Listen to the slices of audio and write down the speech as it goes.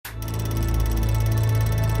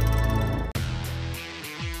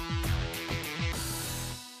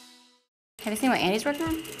Have you seen what Andy's working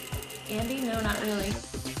on? Andy? No, not really.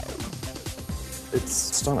 It's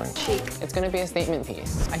stunning. Chic. It's going to be a statement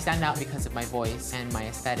piece. I stand out because of my voice and my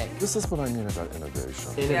aesthetic. This is what I mean about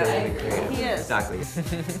innovation. Innovative and creative. He is. Exactly.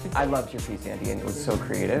 I loved your piece, Andy, and it was so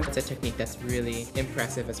creative. It's a technique that's really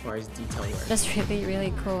impressive as far as detail work. That's really,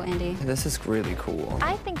 really cool, Andy. This is really cool.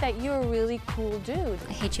 I think that you're a really cool dude.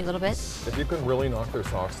 I hate you a little bit. If you can really knock their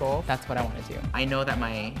socks off, That's what I want to do. I know that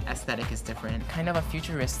my aesthetic is different. Kind of a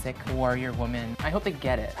futuristic warrior woman. I hope they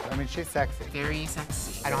get it. I mean, she's sexy. Very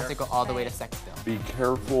sexy. I don't have to go all the way to sex though. be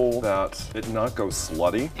careful that it not go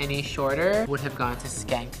slutty. Any shorter would have gone to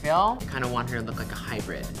Skankville. I kind of want her to look like a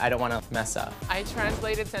hybrid. I don't want to mess up. I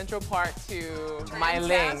translated Central Park to Mai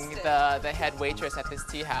Ling, the head waitress at this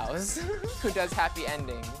tea house, who does happy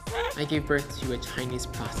endings. I gave birth to a Chinese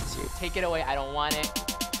prostitute. Take it away, I don't want it.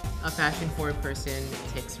 A fashion-forward person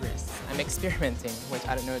takes risks. I'm experimenting, which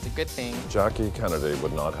I don't know is a good thing. Jackie Kennedy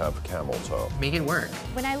would not have camel toe. Make it work.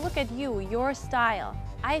 When I look at you, your style,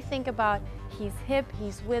 I think about he's hip,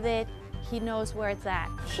 he's with it, he knows where it's at.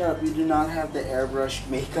 Shut up, you do not have the airbrush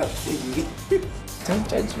makeup thingy. Don't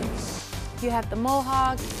judge me. You have the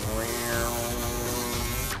mohawk.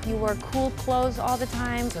 You wear cool clothes all the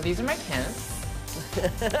time. So these are my pants.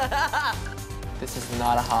 This is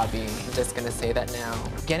not a hobby. I'm just gonna say that now.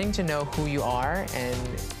 Getting to know who you are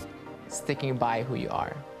and sticking by who you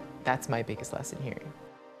are. That's my biggest lesson here.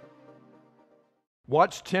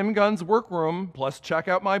 Watch Tim Gunn's Workroom, plus check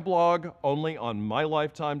out my blog only on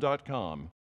mylifetime.com.